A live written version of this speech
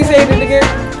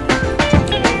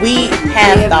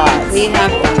We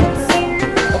have thoughts.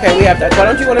 Okay, we have thoughts. Why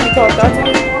don't you want to be called thoughts?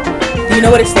 Do you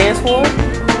know what it stands for?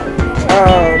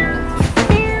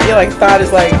 Yeah, like thought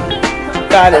is like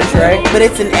thoughtish, right? But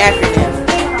it's an acronym.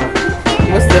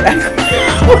 What's the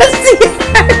acronym? What's the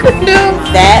acronym?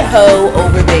 That hoe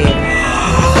over there.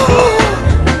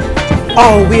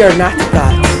 Oh, we are not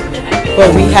thoughts, but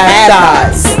we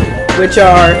have thoughts, which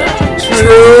are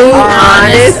true,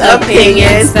 honest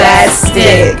opinions that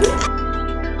stick.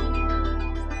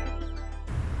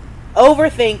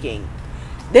 Overthinking.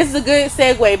 This is a good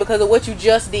segue because of what you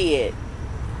just did.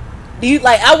 Do you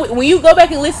like? When you go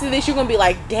back and listen to this, you're gonna be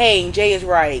like, "Dang, Jay is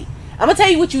right." I'm gonna tell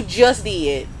you what you just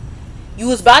did. You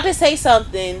was about to say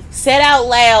something, said out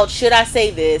loud, "Should I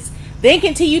say this?" Then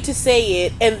continued to say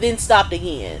it, and then stopped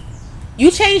again.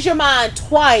 You changed your mind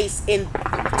twice in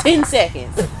 10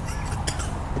 seconds.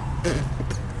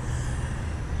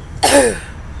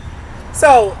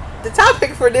 So the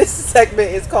topic for this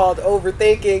segment is called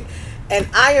overthinking. And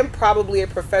I am probably a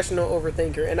professional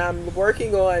overthinker, and I'm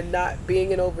working on not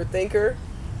being an overthinker.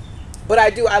 But I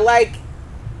like.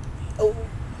 Oh,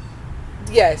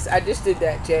 yes, I just did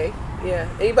that, Jay. Yeah.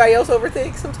 Anybody else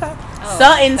overthink sometimes?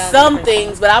 Some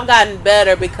things, but I've gotten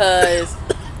better because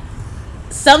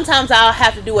sometimes I'll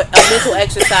have to do a mental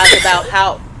exercise about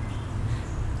how.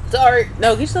 Sorry.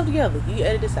 No, get yourself together. You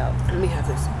edit this out. Let me have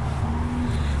this.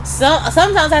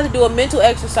 Sometimes I have to do a mental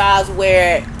exercise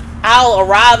where I'll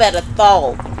arrive at a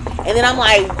thought, and then I'm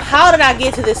like, how did I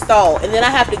get to this thought? And then I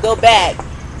have to go back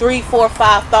 3, 4,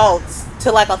 5 thoughts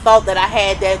to like a thought that I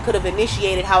had that could have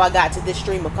initiated how I got to this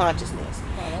stream of consciousness.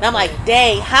 And I'm like,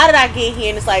 dang, how did I get here?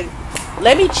 And it's like,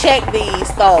 let me check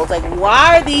these thoughts. Like,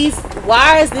 why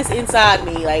is this inside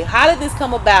me? Like, how did this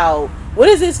come about? What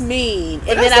does this mean?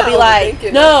 And then I'd be like,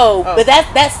 no, but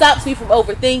that stops me from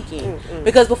overthinking.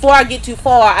 Because before I get too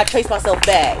far, I trace myself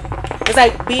back. It's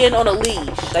like being on a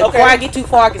leash. Like, before I get too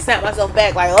far, I can snap myself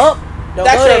back. Like, oh, don't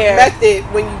that's go there. That's your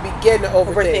method when you begin to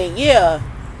overthink. Yeah.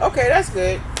 Okay, that's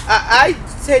good. I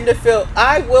tend to feel,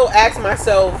 I will ask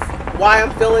myself why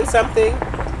I'm feeling something,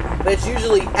 but it's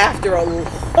usually after a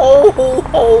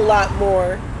whole lot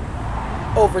more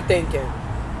overthinking.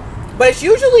 But it's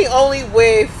usually only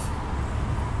with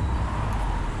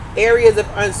areas of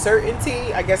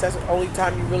uncertainty. I guess that's the only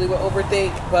time you really would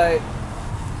overthink, but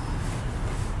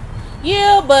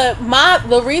yeah, but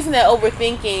the reason that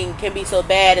overthinking can be so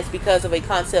bad is because of a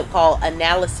concept called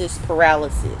analysis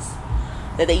paralysis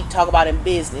that they talk about in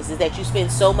business. Is that you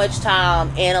spend so much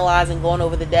time analyzing, going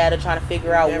over the data, trying to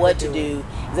figure out what to do,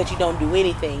 is that you don't do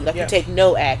anything. Like, you take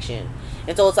no action.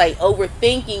 And so it's like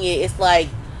overthinking it. It's like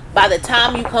by the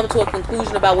time you come to a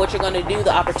conclusion about what you're going to do,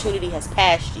 the opportunity has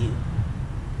passed you.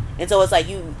 And so it's like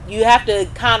you have to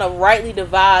kind of rightly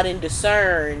divide and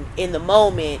discern in the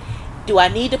moment. Do I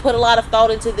need to put a lot of thought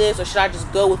into this, or should I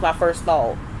just go with my first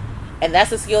thought? And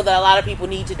that's a skill that a lot of people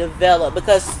need to develop,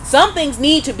 because some things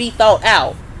need to be thought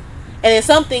out, and then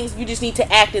some things you just need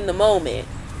to act in the moment.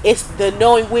 It's the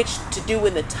knowing which to do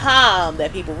in the time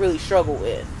that people really struggle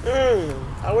with.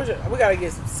 I wish we gotta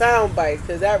get some sound bites,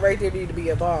 because that right there need to be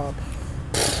a bomb.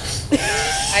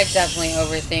 I definitely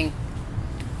overthink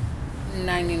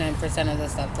 99% of the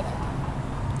stuff that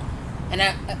I do,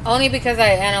 and only because I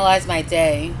analyze my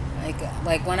day.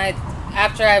 Like when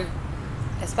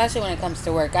especially when it comes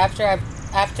to work, after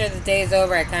the day's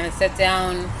over, I kind of sit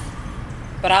down,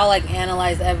 but I'll like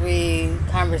analyze every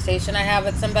conversation I have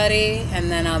with somebody,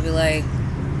 and then I'll be like,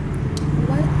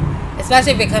 what?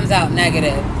 Especially if it comes out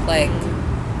negative. Like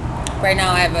right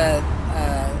now, I have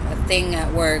a thing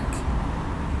at work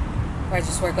where I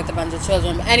just work with a bunch of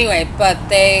children. Anyway, but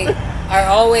they are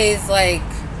always like,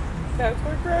 that's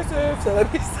aggressive. So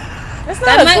let me stop. That's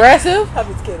not aggressive. I'm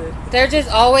just kidding. They're just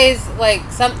always like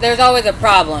there's always a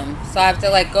problem. So I have to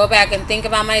like go back and think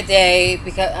about my day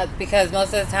because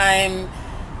most of the time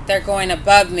they're going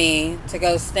above me to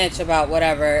go snitch about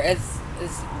whatever. It's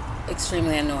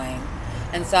extremely annoying.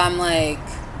 And so I'm like,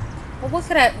 well,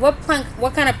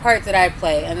 what kind of part did I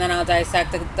play? And then I'll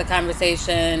dissect the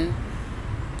conversation.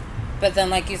 But then,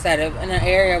 like you said, in an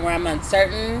area where I'm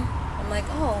uncertain, I'm like,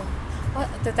 oh, what,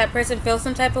 did that person feel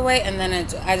some type of way? And then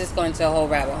I just go into a whole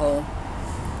rabbit hole.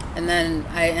 And then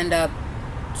I end up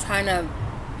trying to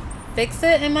fix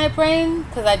it in my brain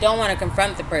because I don't want to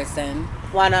confront the person.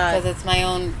 Why not? Because it's my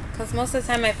own. Because most of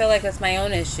the time I feel like it's my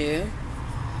own issue.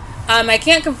 I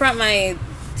can't confront my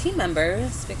team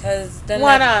members because then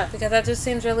why not? Because that just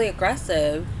seems really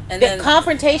aggressive. And then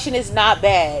confrontation is not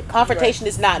bad. Confrontation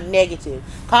is not negative.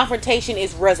 Confrontation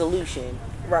is resolution.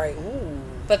 Right. Ooh.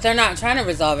 But they're not trying to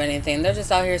resolve anything. They're just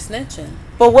out here snitching.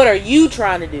 But what are you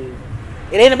trying to do?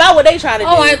 It ain't about what they trying to do.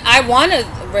 I want to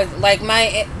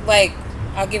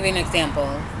I'll give you an example.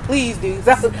 Please do.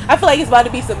 I feel like it's about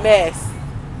to be some mess.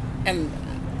 And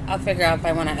I'll figure out if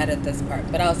I want to edit this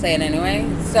part, but I'll say it anyway.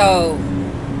 So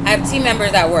I have team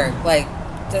members at work, like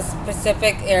this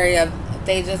specific area.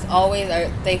 They just always are.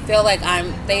 They feel like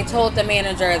they told the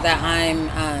manager that I'm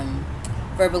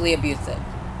verbally abusive.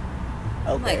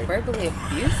 Okay. I'm like, verbally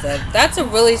abusive? That's a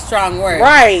really strong word.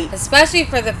 Right. Especially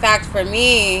for the fact, for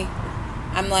me,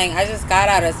 I'm like, I just got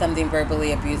out of something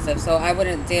verbally abusive, so I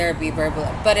wouldn't dare be verbal.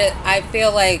 But I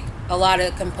feel like a lot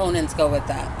of components go with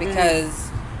that, because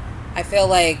I feel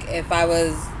like if I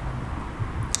was,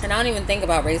 and I don't even think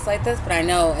about race like this, but I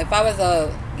know if I was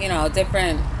a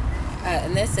different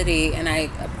ethnicity and I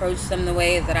approached them the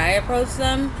way that I approach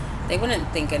them, they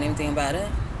wouldn't think anything about it.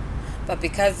 But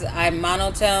because I'm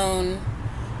monotone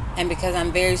and because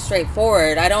I'm very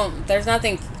straightforward,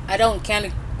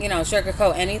 can't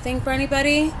sugarcoat anything for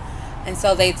anybody. And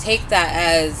so they take that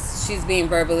as she's being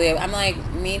verbally, I'm like,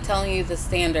 me telling you the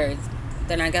standards,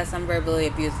 then I guess I'm verbally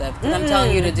abusive, because I'm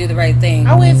telling you to do the right thing.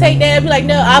 I wouldn't take that and be like,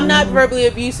 no, I'm not verbally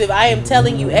abusive. I am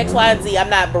telling you X, Y, and Z. I'm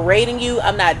not berating you.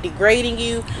 I'm not degrading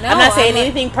you. No, I'm not saying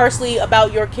anything personally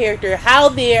about your character. How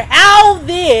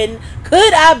then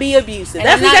could I be abusive?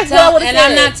 That's exactly what I would have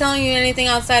said. And I'm not telling you anything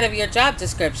outside of your job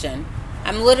description.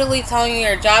 I'm literally telling you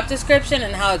your job description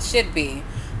and how it should be.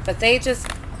 But they just...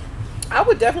 I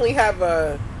would definitely have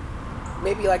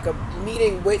maybe like a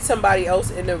meeting with somebody else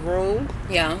in the room.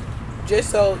 Yeah.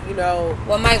 Just so,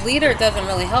 Well, my leader doesn't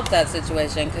really help that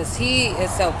situation, because he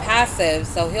is so passive.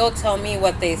 So he'll tell me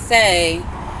what they say.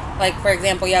 Like, for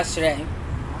example, yesterday.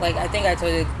 Like, I think I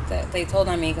told you that they told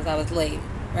on me because I was late,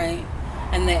 right?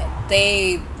 And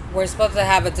they were supposed to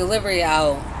have a delivery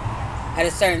out at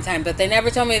a certain time, but they never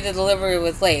told me the delivery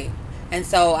was late. And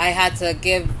so I had to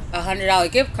give a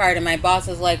 $100 gift card, and my boss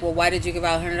was like, well, why did you give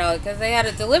out $100? Because they had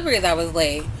a delivery that was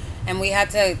late, and we had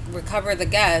to recover the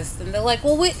guest. And they're like,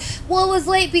 well, it was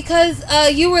late because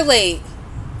you were late.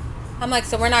 I'm like,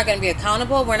 so we're not going to be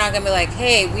accountable? We're not going to be like,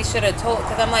 hey, we should have told.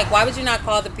 Because I'm like, why would you not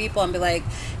call the people and be like,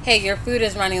 hey, your food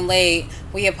is running late.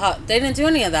 They didn't do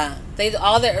any of that.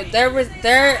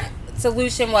 Their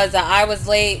solution was that I was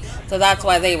late, so that's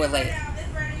why they were late.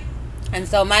 And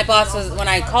so my boss was, when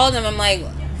I called him, I'm like,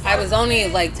 I was only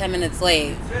like 10 minutes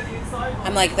late.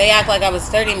 I'm like, they act like I was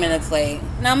 30 minutes late.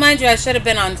 Now, mind you, I should have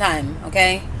been on time,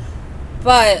 okay?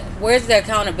 But where's the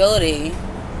accountability?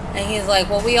 And he's like,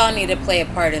 well, we all need to play a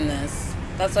part in this.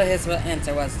 That's what his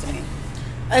answer was to me.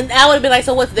 And I would have been like,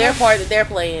 so what's their part that they're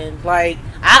playing? Like,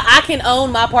 I can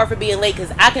own my part for being late,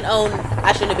 because I can own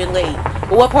I shouldn't have been late.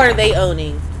 But what part are they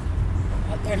owning?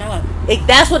 They're not.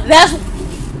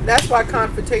 That's why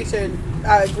confrontation,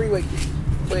 I agree with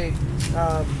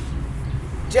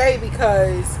Jay,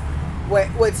 because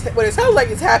what it sounds like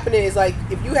is happening is, like,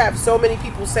 if you have so many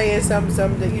people saying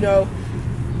something that,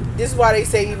 this is why they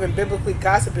say even biblically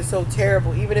gossip is so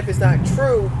terrible. Even if it's not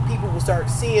true, people will start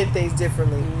seeing things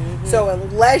differently. Mm-hmm. So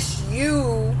unless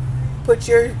you put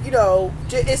your,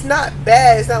 it's not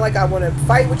bad. It's not like I want to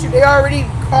fight with you. They already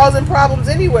causing problems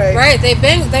anyway. Right.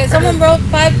 Someone wrote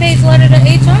 5-page letter to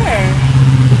HR.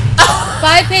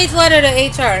 5-page letter to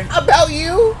HR. About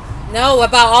you? No,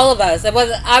 about all of us. I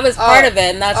was part of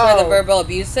it, and that's where the verbal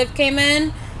abusive came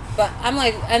in. But I'm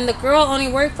like, and the girl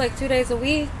only worked like 2 days a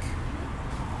week.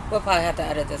 We'll probably have to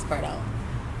edit this part out.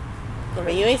 I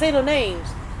mean, you ain't say no names.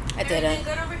 I didn't.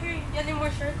 Good over here. You need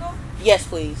more circle? Yes,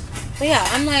 please. But yeah,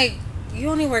 I'm like, you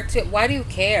only work 2. Why do you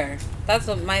care? That's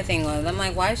what my thing was. I'm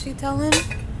like, why is she telling?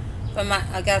 But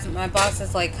I guess my boss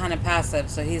is like kind of passive,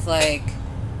 so he's like.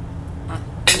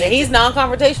 Yeah, he's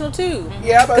non-confrontational too.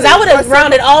 Yeah, because I would have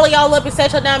rounded all of y'all up and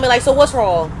set y'all down and be like, so what's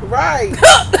wrong? Right.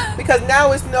 Because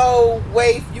now it's no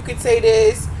way you could say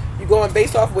this. You're going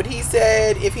based off what he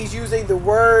said. If he's using the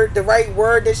right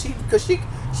word that because she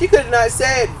could have not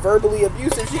said verbally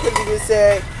abusive. She could have just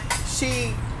said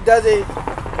she doesn't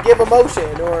give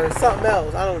emotion or something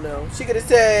else. I don't know. She could have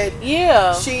said,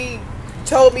 yeah, she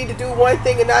told me to do one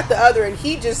thing and not the other, and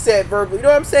he just said verbally. You know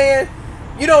what I'm saying?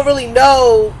 You don't really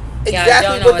know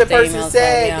exactly what the person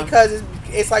said because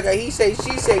it's like a he say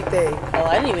she say thing. Oh,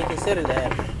 I didn't even consider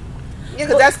that. Yeah,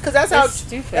 because that's how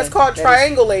stupid. That's called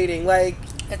triangulating. Like,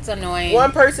 it's annoying.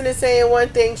 One person is saying one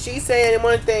thing, she's saying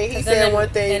one thing, he's saying one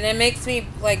thing, and it makes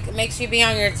you be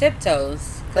on your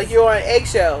tiptoes. Like you're on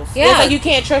eggshells. Yeah, it's like you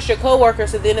can't trust your coworker,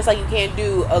 so then it's like you can't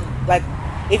do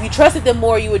if you trusted them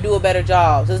more, you would do a better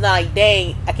job. So it's not like,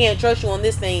 dang, I can't trust you on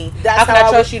this thing. How can I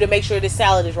trust you to make sure this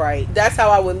salad is right? That's how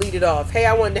I would lead it off. Hey,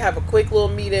 I wanted to have a quick little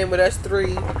meeting with us 3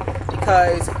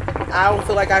 because I don't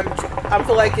feel like I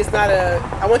feel like it's not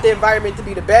I want the environment to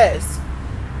be the best.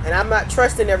 And I'm not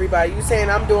trusting everybody. You saying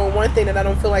I'm doing one thing that I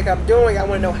don't feel like I'm doing. I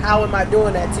want to know how am I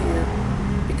doing that to you?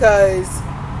 Because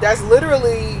that's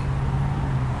literally,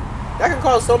 that can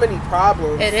cause so many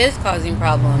problems. It is causing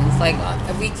problems. Like,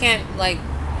 we can't, like,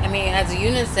 I mean, as a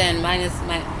unison, minus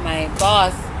my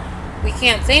boss, we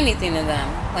can't say anything to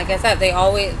them. Like I said, they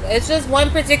always, it's just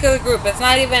one particular group. It's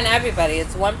not even everybody.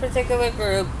 It's one particular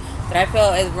group that I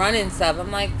feel is running stuff.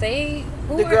 I'm like, the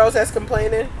girls that's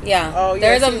complaining? Yeah. Oh,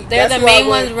 yeah. They're the main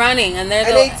ones running. And they're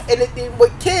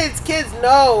with kids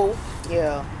know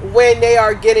when they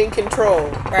are getting control.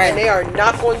 Right. And they are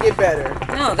not going to get better.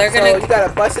 No, they're going to. So you got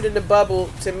to bust it in the bubble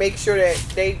to make sure that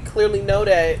they clearly know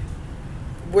that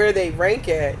where they rank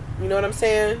at. You know what I'm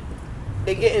saying?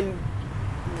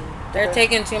 They're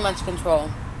taking too much control.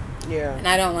 Yeah. And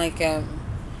I don't like it.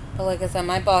 But like I said,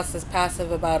 my boss is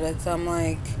passive about it. So I'm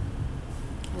like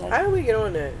how do we get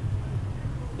on that?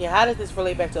 Yeah, how does this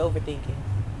relate back to overthinking?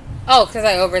 Oh, because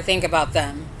I overthink about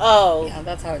them. Oh. Yeah,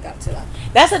 that's how it got to that.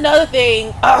 That's another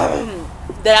thing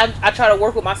that I try to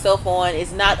work with myself on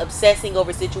is not obsessing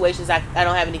over situations I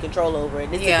don't have any control over.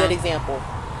 And this is a good example.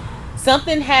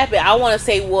 Something happened. I want to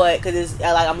say what because it's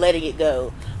like I'm letting it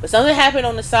go. But something happened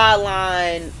on the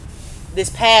sideline this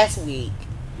past week.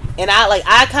 And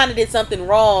I kind of did something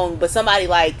wrong, but somebody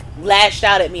like lashed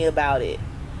out at me about it.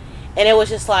 And it was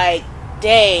just like,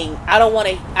 dang, I don't want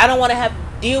to have to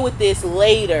deal with this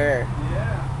later.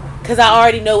 Because I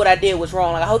already know what I did was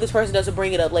wrong. Like, I hope this person doesn't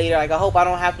bring it up later. Like, I hope I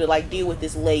don't have to, like, deal with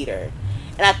this later.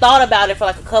 And I thought about it for,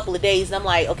 like, a couple of days. And I'm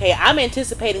like, okay, I'm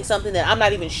anticipating something that I'm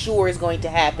not even sure is going to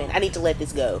happen. I need to let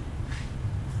this go.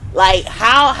 Like,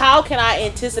 how can I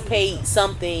anticipate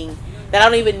something that I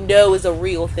don't even know is a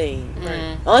real thing?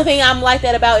 Mm-hmm. The only thing I'm like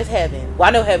that about is heaven. Well,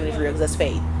 I know heaven is real because that's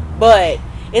faith. But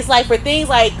it's like for things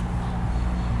like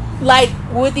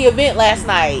with the event last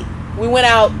night, we went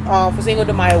out for Cinco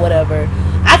de Mayo, whatever.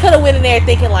 I could have went in there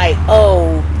thinking like,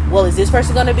 oh, well, is this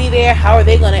person going to be there? How are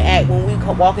they going to act when we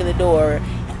walk in the door?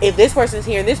 If this person is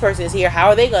here and this person is here, how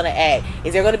are they going to act?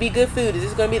 Is there going to be good food? Is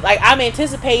this going to be like, I'm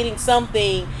anticipating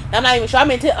something. I'm not even sure.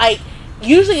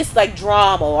 Usually it's like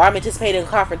drama or I'm anticipating a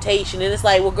confrontation. And it's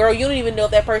like, well, girl, you don't even know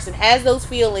if that person has those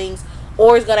feelings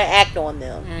or is going to act on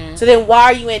them. Mm. So then why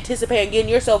are you anticipating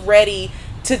getting yourself ready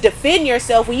to defend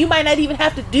yourself when you might not even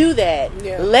have to do that?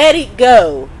 Yeah. Let it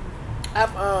go.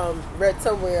 I've read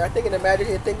somewhere, I think in Imagine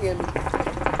Here Thinking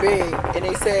Big, and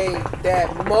they say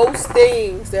that most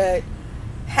things that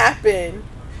happen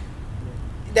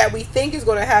that we think is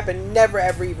going to happen never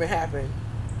ever even happen.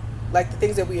 Like the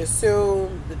things that we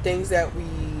assume, the things that we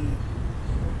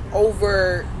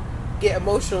get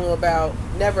emotional about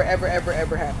never ever ever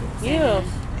ever happens. Yeah.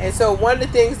 And so one of the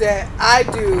things that I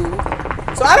do,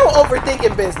 so I don't overthink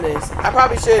in business. I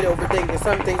probably should overthink in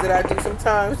some things that I do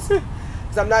sometimes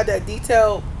because I'm not that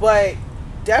detailed, but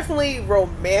definitely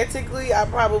romantically I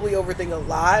probably overthink a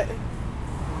lot.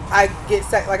 I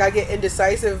get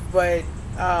indecisive, but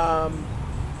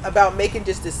about making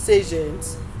just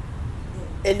decisions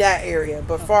in that area.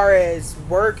 But far as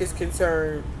work is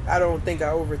concerned, I don't think I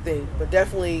overthink. But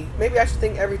definitely, maybe I should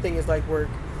think everything is like work.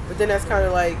 But then that's kind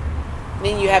of like,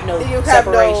 then you have no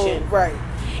separation, right?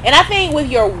 And I think with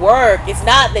your work, it's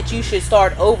not that you should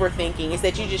start overthinking. It's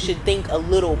that you just should think a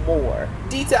little more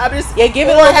detail. I'm just give it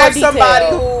a little more detail. Somebody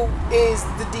who is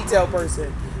the detail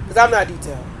person because I'm not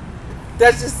detailed.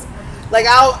 That's just. Like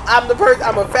I'm the person.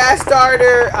 I'm a fast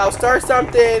starter. I'll start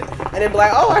something and then be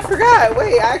like, "Oh, I forgot.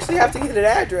 Wait, I actually have to get an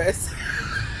address.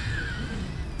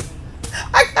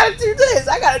 I gotta do this.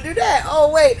 I gotta do that.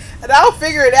 Oh, wait, and I'll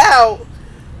figure it out."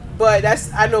 But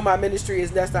I know my ministry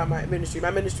is. That's not my ministry. My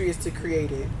ministry is to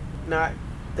create it, not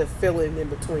the filling in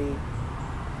between.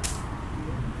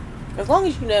 As long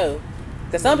as you know,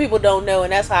 because some people don't know,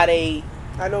 and that's how they.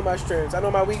 I know my strengths. I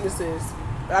know my weaknesses.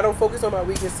 I don't focus on my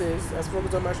weaknesses. I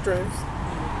focus on my strengths.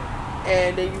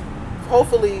 And then you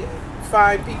hopefully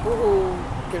find people who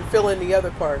can fill in the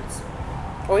other parts.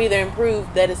 Or either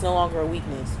improve that it's no longer a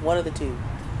weakness. One of the two.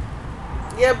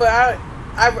 Yeah, but I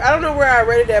don't know where I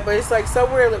read it at, but it's like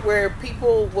somewhere where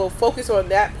people will focus on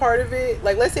that part of it.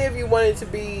 Like, let's say if you wanted to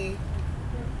be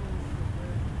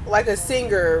like a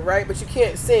singer, right? But you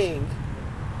can't sing.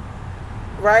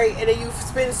 Right? And then you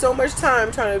spend so much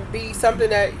time trying to be something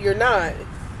that you're not.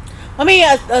 I mean,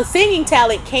 a singing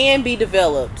talent can be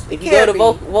developed if you go to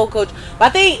vocal coach. But I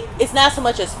think it's not so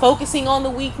much as focusing on the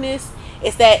weakness.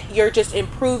 It's that you're just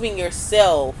improving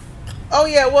yourself. Oh,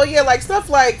 yeah. Well, yeah, like stuff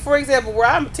like, for example, where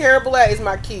I'm terrible at is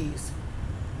my keys.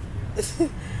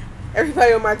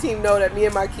 Everybody on my team know that me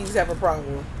and my keys have a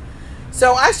problem.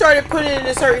 So I started putting it in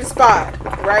a certain spot,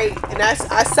 right? And I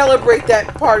celebrate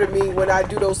that part of me when I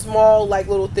do those small, like,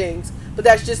 little things. but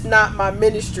that's just not my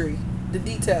ministry. The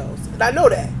details, and I know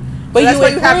that. But so that's you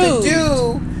what you have to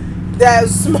do. That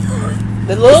smart.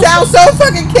 The little It sounds so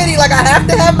fucking kiddie. Like I have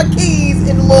to have my keys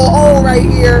in the little hole right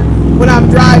here when I'm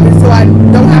driving, so I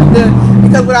don't have to.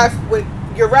 Because what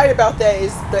you're right about that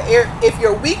is the air. If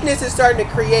your weakness is starting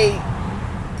to create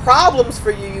problems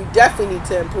for you, you definitely need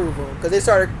to improve them. Because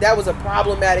that was a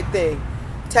problematic thing.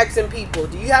 Texting people,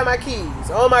 do you have my keys?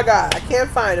 Oh my god, I can't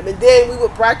find them. And then we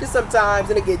would practice sometimes,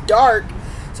 and it get dark,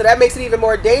 so that makes it even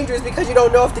more dangerous because you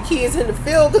don't know if the key is in the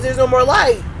field because there's no more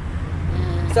light.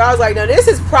 So I was like, now this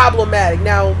is problematic.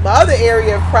 Now my other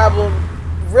area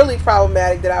of really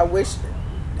problematic that I wish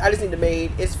I just need to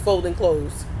made is folding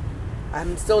clothes.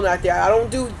 I'm still not there. I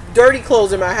don't do dirty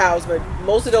clothes in my house, but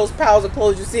most of those piles of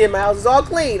clothes you see in my house is all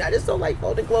clean. I just don't like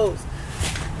folding clothes.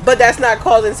 But that's not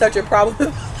causing such a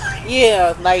problem.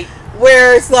 Yeah, like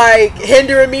where it's like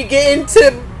hindering me getting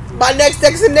to my next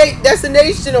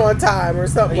destination on time or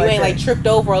something. You ain't like tripped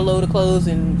over a load of clothes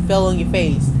and fell on your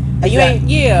face. You ain't,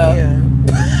 yeah.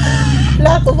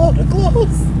 Not the load of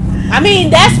clothes. I mean,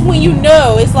 that's when you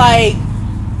know. It's like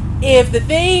if the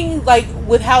thing, like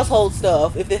with household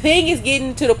stuff, if the thing is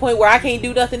getting to the point where I can't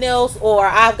do nothing else, or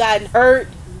I've gotten hurt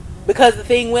because the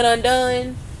thing went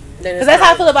undone. Because that's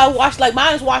how I feel about like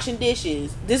mine is washing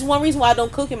dishes. This is one reason why I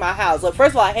don't cook in my house. Like,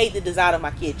 first of all, I hate the design of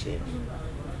my kitchen.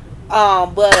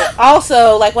 But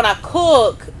also, like when I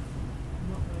cook,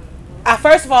 I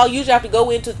first of all usually have to go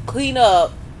in to clean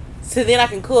up, so then I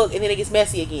can cook, and then it gets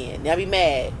messy again. And I be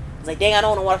mad. It's like, dang, I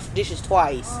don't want to wash the dishes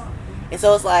twice. And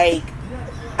so it's like,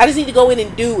 I just need to go in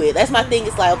and do it. That's my thing.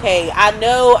 It's like, okay, I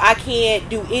know I can't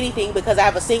do anything because I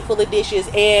have a sink full of dishes,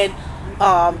 and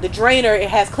the drainer, it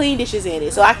has clean dishes in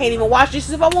it, so I can't even wash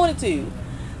dishes if I wanted to.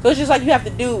 So it's just like you have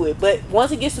to do it. But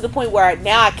once it gets to the point where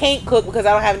now I can't cook because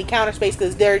I don't have any counter space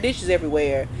because there are dishes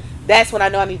everywhere, that's when I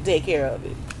know I need to take care of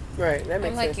it. Right, that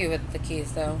makes sense. I'm like you with the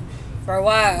keys though. For a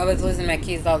while I was losing my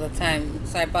keys all the time,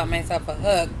 so I bought myself a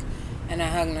hook and I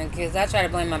hung my keys. I try to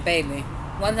blame my baby.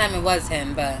 One time it was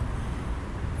him, but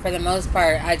for the most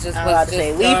part I was about to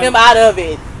say, leave him out of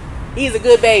it. He's a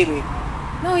good baby.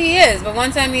 No, he is. But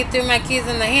one time he threw my keys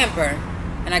in the hamper,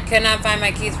 and I could not find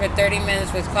my keys for 30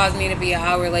 minutes, which caused me to be an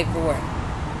hour late for work.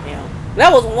 Yeah,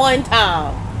 that was one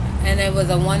time. And it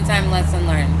was a one-time lesson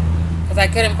learned. Because I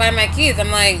couldn't find my keys. I'm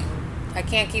like, I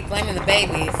can't keep blaming the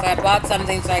baby. So I bought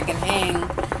something so I can hang.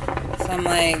 So I'm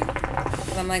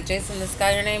like, Jason, this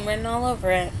got your name written all over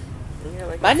it. Yeah,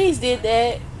 like my niece did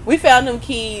that. We found them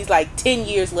keys like 10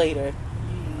 years later.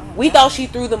 We thought she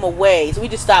threw them away, so we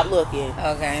just stopped looking.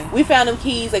 Okay. We found them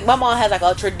keys. Like, my mom has like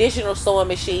a traditional sewing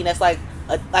machine that's like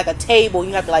a table.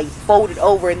 You have to like fold it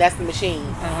over, and that's the machine.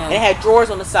 And it had drawers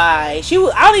on the side.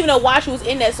 I don't even know why she was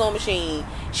in that sewing machine.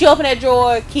 She opened that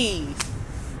drawer, keys.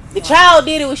 The child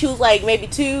did it when she was like maybe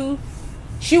 2.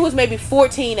 She was maybe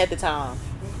 14 at the time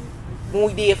when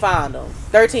we did find them.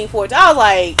 13, 14. I was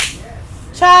like,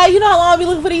 child, you know how long I be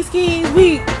looking for these keys?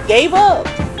 We gave up.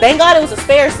 Thank God it was a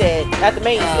spare set, not the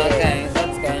main set. Okay,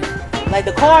 that's good. Like,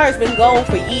 the car has been gone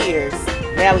for years.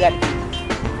 Now we got the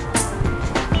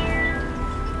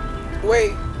keys.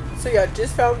 Wait, so y'all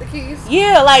just found the keys?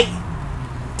 Yeah, like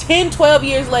 10, 12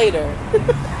 years later.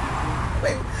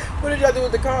 Wait, what did y'all do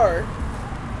with the car?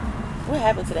 What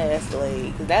happened to that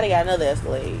Escalade? Because now they got another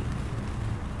Escalade.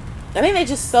 I think they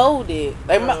just sold it.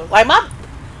 Like, my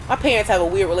parents have a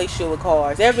weird relationship with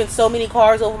cars. There have been so many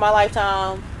cars over my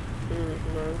lifetime.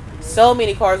 So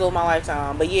many cars over my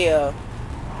lifetime. But yeah,